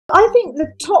think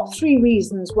the top 3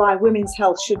 reasons why women's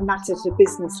health should matter to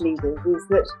business leaders is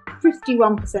that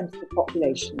 51% of the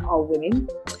population are women.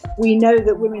 We know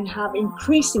that women have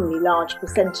increasingly large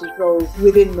percentage roles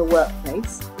within the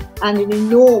workplace and an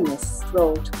enormous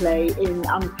role to play in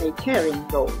unpaid caring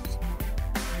roles.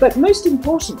 But most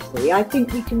importantly, I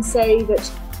think we can say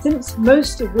that since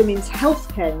most of women's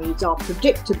healthcare needs are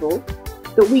predictable,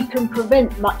 that we can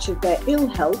prevent much of their ill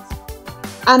health,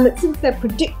 and that since they're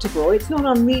predictable, it's not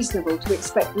unreasonable to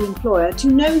expect the employer to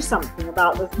know something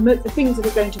about the things that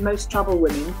are going to most trouble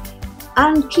women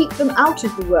and keep them out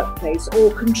of the workplace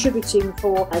or contributing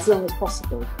for as long as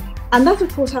possible. And that,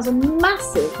 of course, has a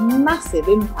massive, massive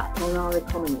impact on our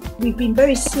economy. We've been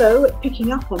very slow at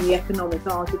picking up on the economic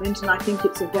argument, and I think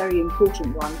it's a very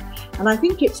important one. And I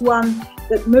think it's one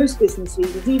that most business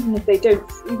leaders, even if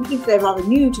they're rather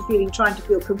new to trying to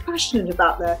feel compassionate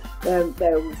about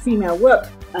their female work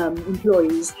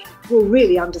employees, will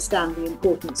really understand the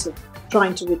importance of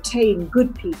trying to retain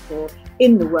good people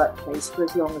in the workplace for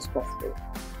as long as possible.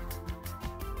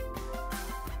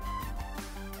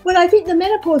 Well, I think the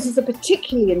menopause is a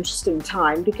particularly interesting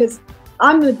time because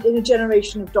I'm in a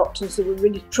generation of doctors who were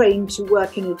really trained to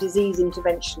work in a disease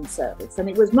intervention service. And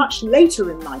it was much later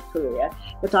in my career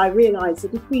that I realised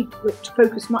that if we were to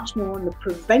focus much more on the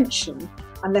prevention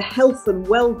and the health and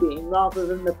well-being rather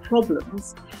than the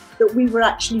problems, that we were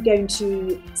actually going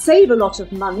to save a lot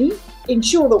of money,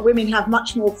 ensure that women have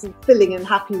much more fulfilling and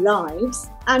happy lives,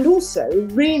 and also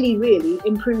really, really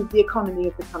improve the economy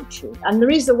of the country. And there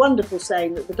is a wonderful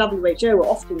saying that the WHO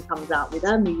often comes out with,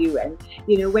 and the UN,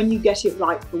 when you get it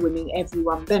right for women,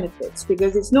 everyone benefits,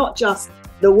 because it's not just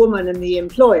the woman and the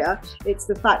employer, it's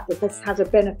the fact that this has a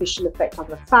beneficial effect on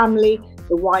the family,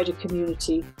 the wider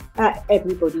community,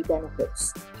 everybody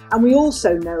benefits. And we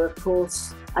also know, of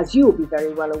course, as you will be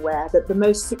very well aware, that the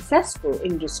most successful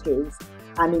industries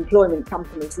and employment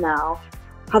companies now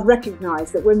have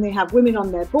recognised that when they have women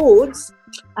on their boards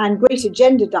and greater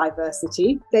gender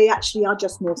diversity, they actually are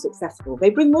just more successful. They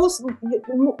bring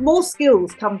more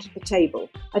skills come to the table.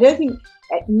 I don't think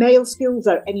male skills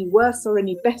are any worse or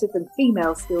any better than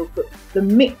female skills, but the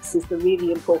mix is the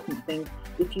really important thing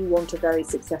if you want a very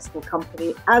successful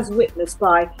company, as witnessed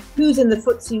by who's in the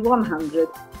FTSE 100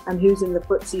 and who's in the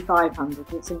FTSE 500.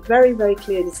 It's a very, very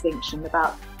clear distinction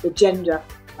about the gender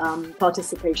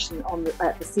participation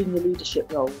at the senior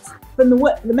leadership roles. From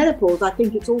the menopause, I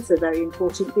think it's also very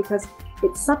important because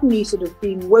it's suddenly sort of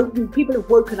been woken, people have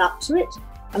woken up to it.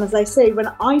 And as I say, when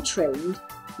I trained,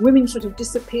 women sort of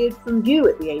disappeared from view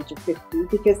at the age of 50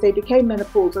 because they became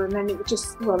menopausal, and then it was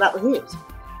just, well, that was it.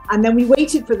 And then we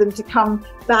waited for them to come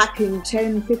back in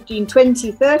 10, 15,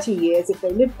 20, 30 years, if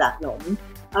they lived that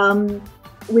long,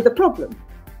 with a problem.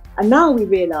 And now we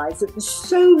realise that there's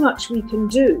so much we can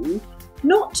do,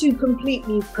 not to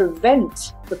completely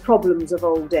prevent the problems of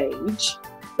old age,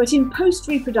 but in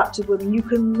post-reproductive women, you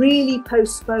can really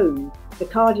postpone the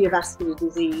cardiovascular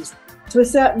disease, to a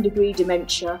certain degree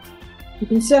dementia. You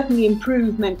can certainly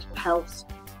improve mental health,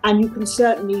 and you can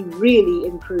certainly really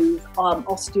improve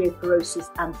osteoporosis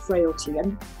and frailty.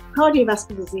 And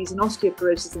cardiovascular disease and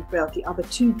osteoporosis and frailty are the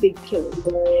 2 big killers.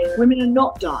 Women are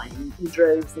not dying in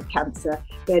droves of cancer.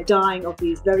 They're dying of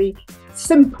these very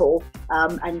simple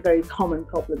and very common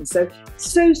problems.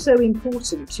 So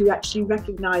important to actually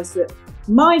recognise that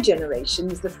my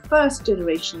generation is the first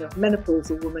generation of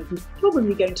menopausal woman who's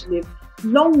probably going to live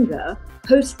longer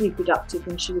post-reproductive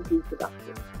than she was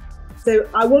reproductive. So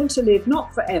I want to live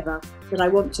not forever, but I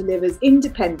want to live as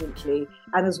independently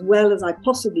and as well as I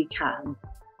possibly can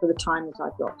for the time that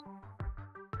I've got.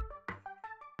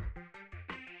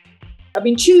 I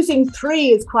mean, choosing 3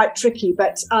 is quite tricky,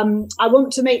 but I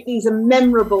want to make these a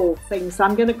memorable thing. So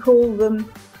I'm going to call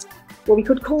them, well, we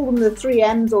could call them the 3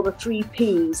 M's or the 3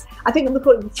 P's. I think I'm going to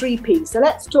call it the 3 P's. So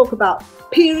let's talk about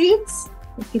periods.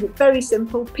 Let's keep it very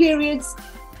simple. Periods,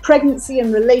 pregnancy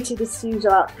and related issues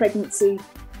about pregnancy,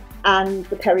 and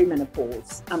the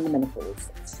perimenopause and the menopause.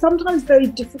 It's sometimes very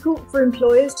difficult for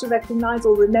employers to recognise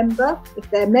or remember, if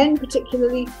they're men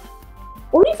particularly,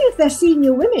 or even if they're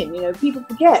senior women. People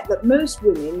forget that most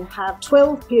women have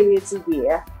 12 periods a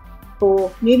year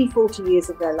for nearly 40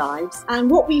 years of their lives. And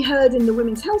what we heard in the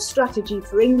Women's Health Strategy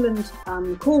for England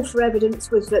call for evidence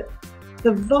was that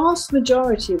the vast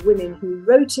majority of women who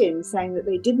wrote in saying that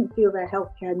they didn't feel their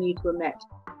healthcare needs were met,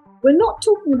 we're not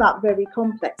talking about very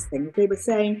complex things. They were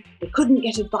saying they couldn't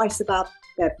get advice about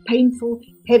their painful,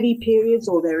 heavy periods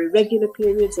or their irregular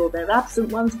periods or their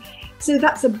absent ones. So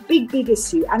that's a big, big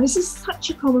issue. And this is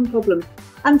such a common problem.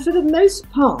 And for the most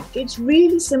part, it's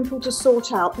really simple to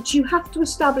sort out, but you have to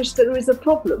establish that there is a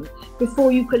problem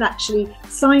before you can actually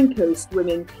signpost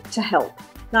women to help.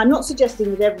 Now, I'm not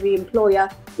suggesting that every employer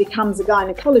becomes a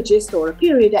gynaecologist or a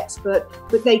period expert,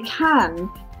 but they can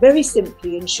very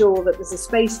simply ensure that there's a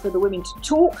space for the women to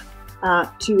talk,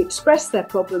 to express their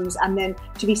problems, and then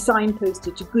to be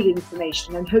signposted to good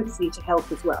information and hopefully to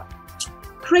help as well.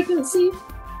 Pregnancy,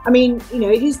 I mean, you know,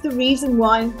 it is the reason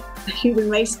why the human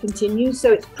race continues,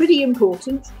 so it's pretty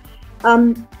important.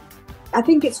 I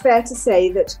think it's fair to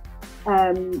say that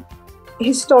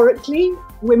historically,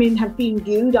 women have been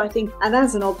viewed, I think, and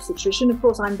as an obstetrician, of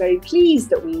course, I'm very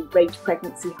pleased that we rate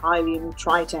pregnancy highly and we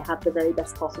try to have the very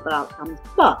best possible outcomes.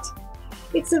 But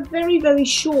it's a very, very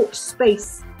short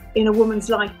space in a woman's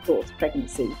life thought,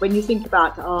 pregnancy. When you think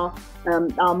about our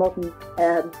modern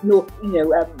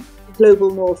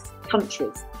global north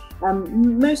countries,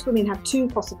 most women have 2,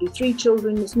 possibly 3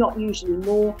 children. It's not usually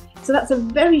more. So that's a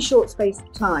very short space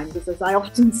of time, because as I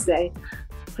often say,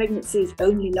 pregnancies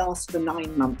only last for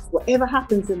 9 months. Whatever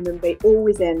happens in them, they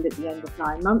always end at the end of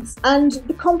 9 months. And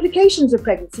the complications of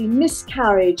pregnancy,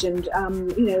 miscarriage and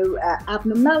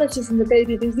abnormalities in the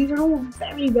baby, these are all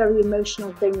very, very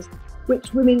emotional things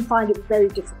which women find it very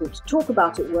difficult to talk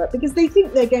about at work, because they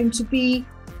think they're going to be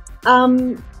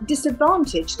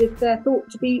disadvantaged if they're thought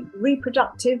to be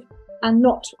reproductive and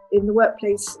not in the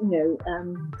workplace,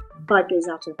 5 days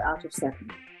out of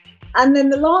 7. And then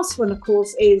the last one, of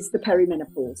course, is the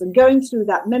perimenopause. And going through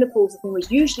that menopause thing,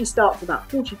 which usually starts about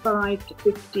 45 to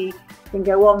 50, can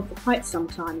go on for quite some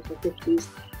time, for 50s.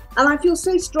 And I feel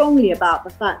so strongly about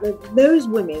the fact that those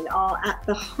women are at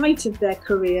the height of their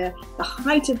career, the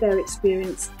height of their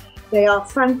experience. They are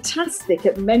fantastic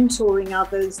at mentoring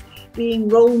others, being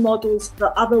role models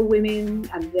for other women,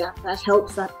 and that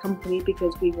helps that company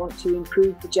because we want to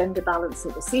improve the gender balance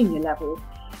at the senior level.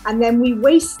 And then we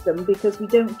waste them because we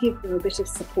don't give them a bit of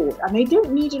support. And they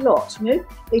don't need a lot,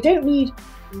 They don't need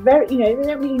they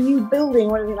don't need a new building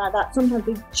or anything like that. Sometimes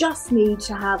they just need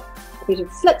to have a bit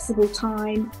of flexible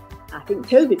time. I think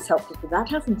COVID's helped us with that,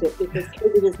 hasn't it? Because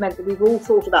COVID has meant that we've all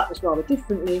thought about this rather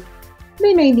differently.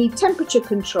 They may need temperature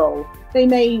control. They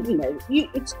may,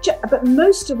 but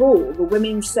most of all, the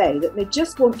women say that they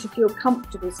just want to feel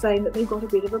comfortable saying that they've got a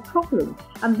bit of a problem.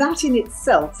 And that in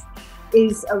itself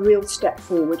is a real step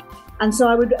forward. And so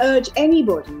I would urge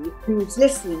anybody who's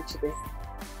listening to this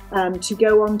to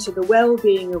go on to the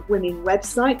Wellbeing of Women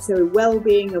website, so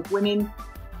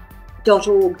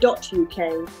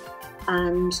wellbeingofwomen.org.uk,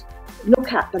 and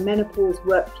look at the Menopause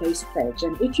Workplace Pledge.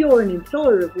 And if you're an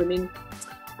employer of women,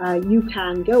 you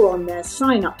can go on there,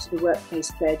 sign up to the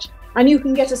Workplace Pledge, and you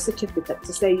can get a certificate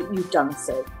to say you've done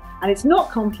so. And it's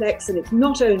not complex and it's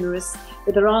not onerous,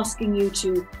 but they're asking you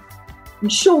to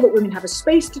ensure that women have a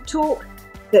space to talk,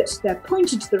 that they're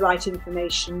pointed to the right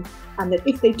information, and that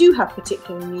if they do have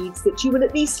particular needs, that you will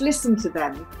at least listen to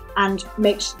them and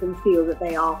make them feel that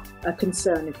they are a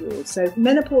concern of yours. So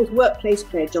Menopause Workplace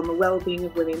Pledge on the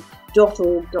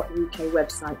wellbeingofwomen.org.uk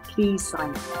website. Please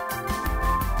sign up.